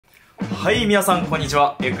はい、皆さんこんにち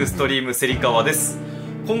は。エクストリーム芹川です。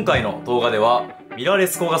今回の動画ではミラーレ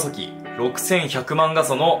ス高画素機6100万画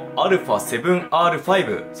素の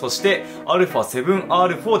α7R5 そして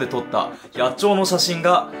α7R4 で撮った野鳥の写真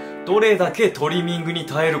がどれだけトリミングに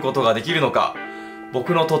耐えることができるのか、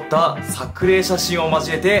僕の撮った作例写真を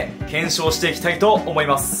交えて検証していきたいと思い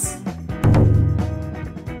ます。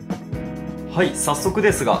はい、早速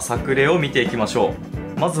ですが作例を見ていきましょう。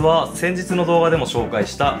まずは先日の動画でも紹介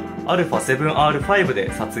した α7R5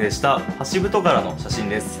 で撮影したハシブトガラの写真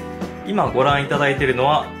です。今ご覧いただいているの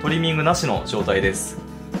はトリミングなしの状態です。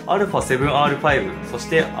 α7R5 そし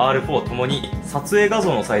て R4 ともに撮影画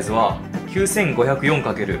像のサイズは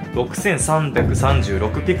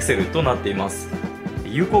 9504×6336 ピクセルとなっています。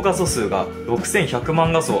有効画素数が6100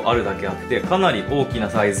万画素あるだけあってかなり大きな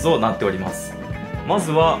サイズとなっております。ま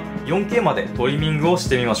ずは 4K までトリミングをし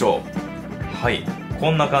てみましょう。はい、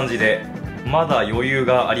こんな感じでまだ余裕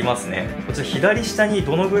がありますね。こちら左下に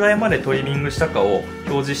どのぐらいまでトリミングしたかを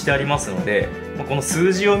表示してありますので、この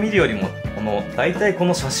数字を見るよりも大体こ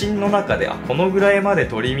の写真の中でこのぐらいまで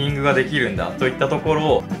トリミングができるんだといったところ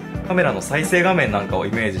をカメラの再生画面なんかを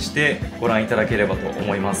イメージしてご覧いただければと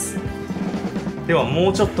思います。では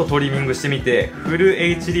もうちょっとトリミングしてみてフル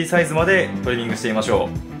HD サイズまでトリミングしてみましょ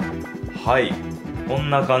う。はい、こん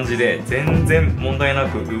な感じで全然問題な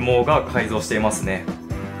く羽毛が改造していますね。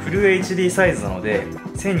フル HD サイズなので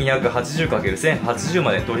 1280×1080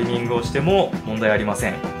 までトリミングをしても問題ありませ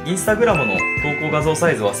ん。インスタグラムの投稿画像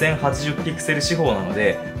サイズは1080ピクセル四方なの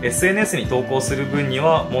で SNS に投稿する分に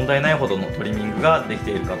は問題ないほどのトリミングができて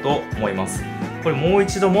いるかと思います。これもう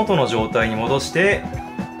一度元の状態に戻して、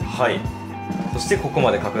はい、そしてここ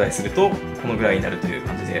まで拡大するとこのぐらいになるという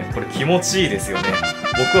感じで、これ気持ちいいですよね。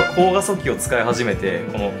僕は高画素機を使い始めて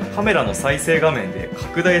このカメラの再生画面で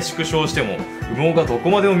拡大縮小しても羽毛がどこ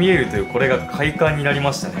までも見えるというこれが快感になり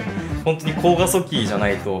ましたね。本当に高画素機じゃな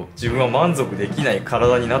いと自分は満足できない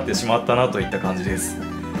体になってしまったなといった感じです。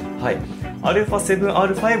はい、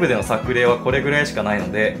α7R5 での作例はこれぐらいしかない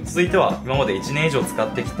ので、続いては今まで1年以上使っ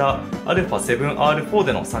てきた α7R4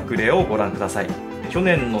 での作例をご覧ください。去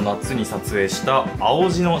年の夏に撮影した青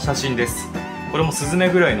地の写真です。これもスズメ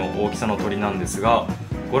ぐらいの大きさの鳥なんですが、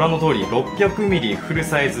ご覧の通り 600mm フル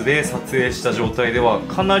サイズで撮影した状態では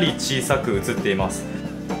かなり小さく写っています。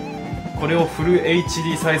これをフル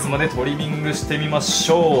HD サイズまでトリミングしてみまし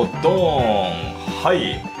ょう。ドーン。は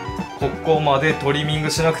い、ここまでトリミング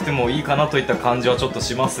しなくてもいいかなといった感じはちょっと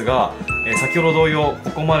しますが、先ほど同様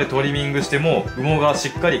ここまでトリミングしても羽毛がし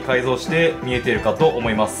っかり改造して見えているかと思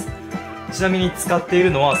います。ちなみに使っている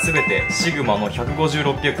のは全てシグマの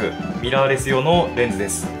150-600ミラーレス用のレンズで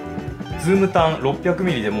す。ズーム単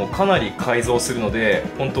 600mm でもかなり改造するので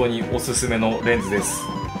本当におすすめのレンズです。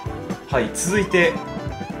はい、続いて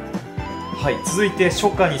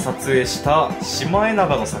初夏に撮影したシマエナ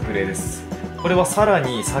ガの作例です。これはさら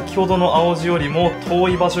に先ほどの青地よりも遠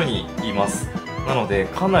い場所にいます。なので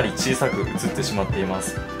かなり小さく写ってしまっていま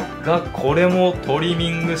すが、これもトリ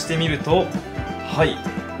ミングしてみると、はい、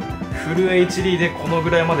フル HD でこの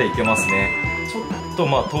ぐらいまでいけますね。ちょっと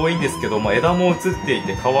遠いんですけど、枝も映ってい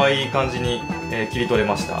て可愛い感じに、切り取れ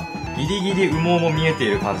ました。ギリギリ羽毛も見えてい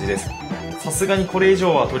る感じです。さすがにこれ以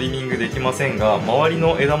上はトリミングできませんが、周り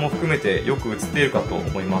の枝も含めてよく映っているかと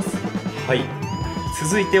思います。はい、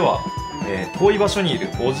続いては、遠い場所にいる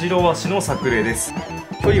オジロワシの作例です。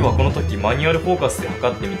距離はこの時マニュアルフォーカスで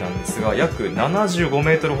測ってみたんですが約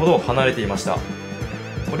 75m ほど離れていました。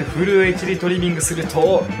これフル HD トリミングする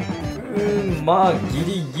とギ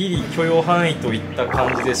リギリ許容範囲といった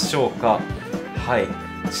感じでしょうか。はい、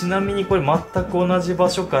ちなみにこれ全く同じ場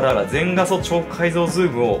所から全画素超改造ズ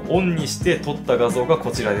ームをオンにして撮った画像が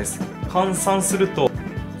こちらです。換算すると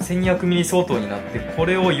 1200mm 相当になって、こ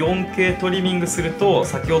れを 4K トリミングすると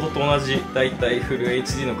先ほどと同じだいたいフル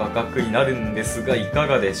HD の画角になるんですが、いか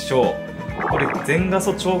がでしょう。これ全画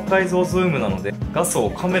素超改造ズームなので画素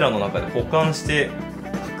をカメラの中で保管して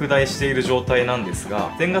拡大している状態なんですが、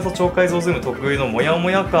全画素超改造ズーム特有のモヤモ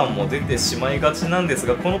ヤ感も出てしまいがちなんです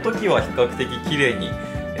が、この時は比較的綺麗に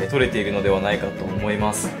撮れているのではないかと思い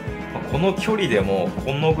ます。この距離でも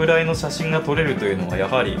このぐらいの写真が撮れるというのはや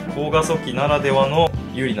はり高画素機ならではの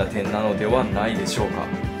有利な点なのではないでしょうか。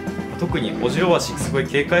特にオジロワシすごい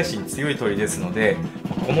警戒心強い鳥ですので、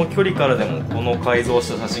この距離からでもこの改造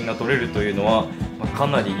した写真が撮れるというのはか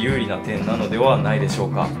なり有利な点なのではないでしょ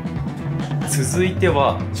うか。続いて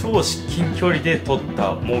は超至近距離で撮っ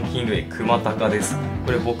た猛禽類クマタカです。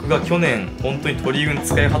これ僕が去年本当に鳥運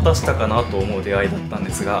使い果たしたかなと思う出会いだったん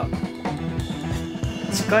ですが、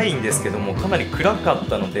近いんですけどもかなり暗かっ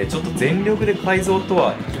たのでちょっと全力で改造と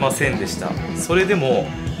はいきませんでした。それでも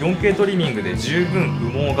 4K トリミングで十分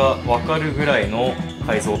羽毛が分かるぐらいの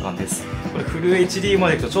改造感です。これフル HD ま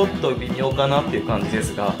でいくとちょっと微妙かなっていう感じで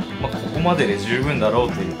すが、ここまでで十分だろ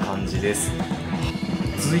うという感じです。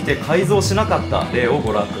続いて改造しなかった例を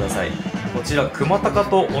ご覧ください。こちら熊高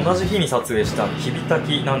と同じ日に撮影したキビタ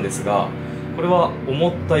キなんですが、これは思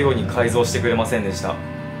ったように改造してくれませんでした。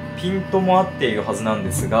ピントも合っているはずなん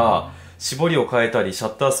ですが、絞りを変えたりシャッ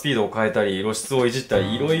タースピードを変えたり露出をいじった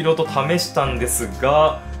りいろいろと試したんです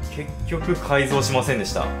が、結局改造しませんで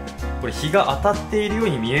した。これ日が当たっているよう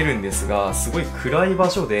に見えるんですが、すごい暗い場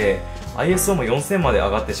所で ISO も4000まで上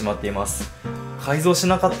がってしまっています。改造し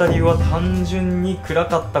なかった理由は単純に暗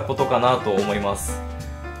かったことかなと思います。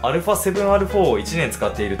α7R4 を1年使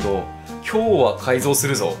っていると、今日は改造す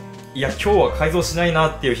るぞ、いや今日は改造しないな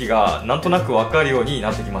っていう日がなんとなく分かるように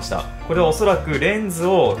なってきました。これはおそらくレンズ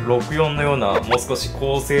を64のようなもう少し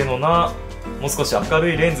高性能なもう少し明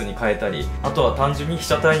るいレンズに変えたり、あとは単純に被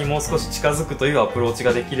写体にもう少し近づくというアプローチ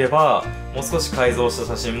ができればもう少し改造した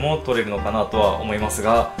写真も撮れるのかなとは思います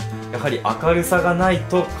が、やはり明るさがない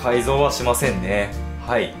と改造はしませんね。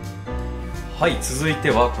はい、続い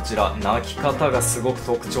てはこちら、鳴き方がすごく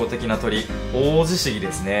特徴的な鳥、オオジシギ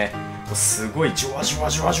ですね。すごいジュワジュワ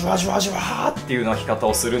ジュワジュワジュワジュワっていう鳴き方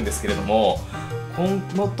をするんですけれども、こ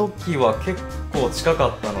の時は結構近か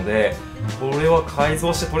ったのでこれは改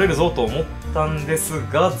造して撮れるぞと思ったんです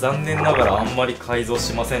が、残念ながらあんまり改造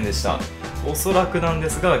しませんでした。おそらくなんで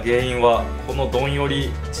すが原因はこのどんよ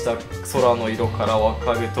りした空の色から分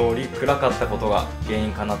かる通り暗かったことが原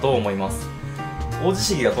因かなと思います。オオジ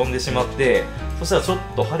シギが飛んでしまって、そしたらちょっ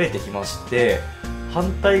と晴れてきまして、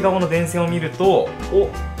反対側の電線を見ると、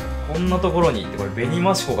こんなところにこれベニ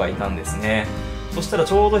マシコがいたんですね。そしたら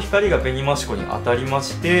ちょうど光がベニマシコに当たりま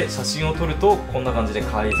して、写真を撮るとこんな感じで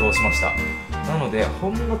改造しました。なのでほ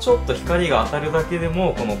んのちょっと光が当たるだけで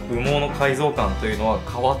もこの羽毛の改造感というのは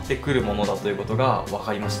変わってくるものだということが分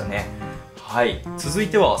かりましたね。続い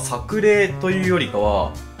ては作例というよりか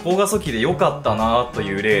は高画素機で良かったなと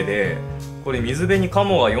いう例で、これ水辺にカ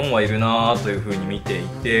モが4羽いるなという風に見てい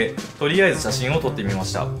て、とりあえず写真を撮ってみま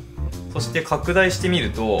した。そして拡大してみる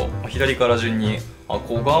と左から順に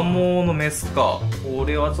子ガモのメスか、こ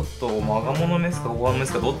れはちょっとマガモのメスか子ガモのメ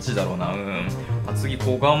スかどっちだろうな。次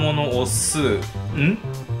子ガモのオス。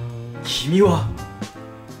君は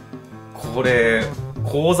これ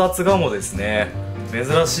交雑ガモですね。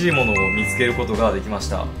珍しいものを見つけることができまし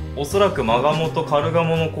た。おそらくマガモとカルガ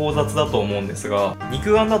モの交雑だと思うんですが、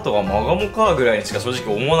肉眼だとはマガモかぐらいにしか正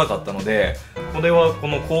直思わなかったので、これはこ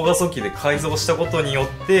の高画素機で改造したことによ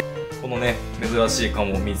ってこのね珍しいカ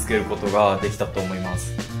モを見つけることができたと思いま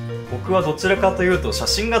す。僕はどちらかというと写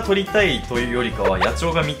真が撮りたいというよりかは野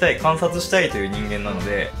鳥が見たい、観察したいという人間なの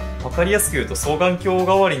で、分かりやすく言うと双眼鏡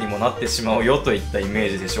代わりにもなってしまうよといったイメ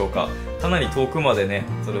ージでしょうか。かなり遠くまでね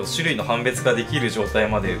それを種類の判別ができる状態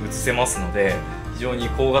まで写せますので、非常に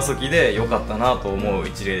高画素機で良かったなと思う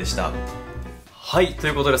一例でした。と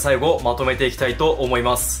いうことで最後まとめていきたいと思い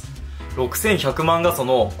ます。6100万画素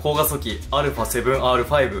の高画素機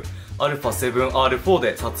α7R5、α7R4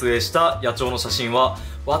 で撮影した野鳥の写真は、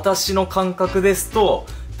私の感覚ですと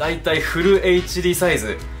だいたいフル HD サイ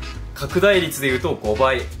ズ、拡大率でいうと5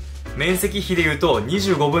倍、面積比でいうと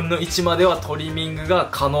25分の1まではトリミングが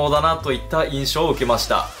可能だなといった印象を受けまし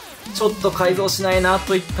た。ちょっと改造しないな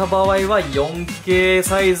といった場合は 4K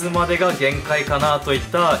サイズまでが限界かなといっ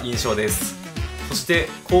た印象です。そして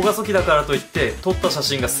高画素機だからといって撮った写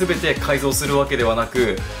真が全て改造するわけではな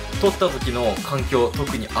く、撮った時の環境、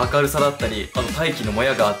特に明るさだったり大気のも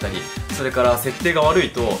やがあったり、それから設定が悪い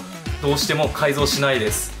とどうしても改造しない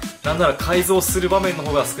です。なんなら改造する場面の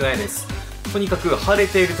方が少ないです。とにかく晴れ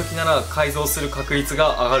ている時なら改造する確率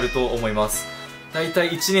が上がると思います。だいた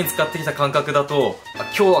い1年使ってきた感覚だと、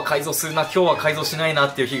今日は改造するな、今日は改造しないな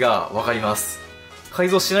っていう日が分かります。改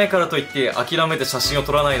造しないからといって諦めて写真を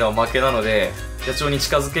撮らないのは負けなので、野鳥に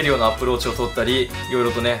近づけるようなアプローチを取ったり、いろい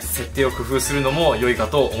ろとね設定を工夫するのも良いか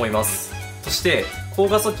と思います。そして高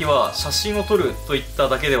画素機は写真を撮るといった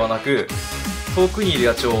だけではなく、遠くにいる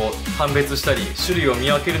野鳥を判別したり種類を見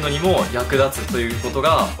分けるのにも役立つということ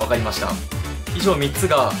が分かりました。以上3つ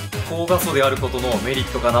が高画素であることのメリ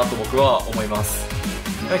ットかなと僕は思います。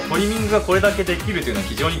やはりトリミングがこれだけできるというのは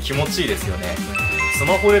非常に気持ちいいですよね。ス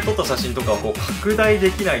マホで撮った写真とかを拡大で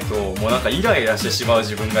きないともうなんかイライラしてしまう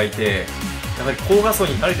自分がいて、やはり高画素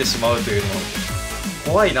に慣れてしまうというのは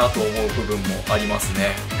怖いなと思う部分もあります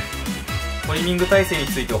ね。トリミング体制に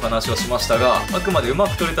ついてお話をしましたが、あくまでうま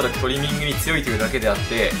く撮れたらトリミングに強いというだけであっ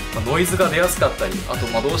て、ノイズが出やすかったり、あと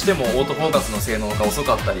どうしてもオートフォーカスの性能が遅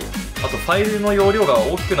かったり、あとファイルの容量が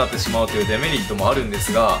大きくなってしまうというデメリットもあるんで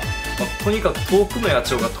すが、とにかく遠くの野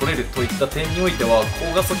鳥が撮れるといった点においては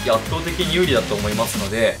高画素機圧倒的に有利だと思いますの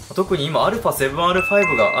で、特に今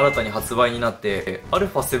α7R5 が新たに発売になって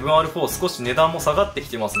α7R4 少し値段も下がってき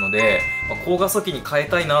てますので、高画素機に変え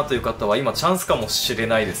たいなという方は今チャンスかもしれ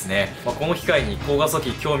ないですね。この機会に高画素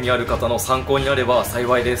機興味ある方の参考になれば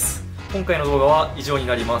幸いです。今回の動画は以上に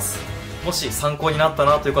なります。もし参考になった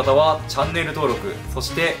なという方はチャンネル登録、そ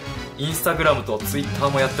してインスタグラムとツイッター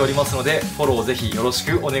もやっておりますのでフォローぜひよろし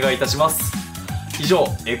くお願いいたします。以上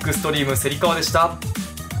エクストリーム芹川でした。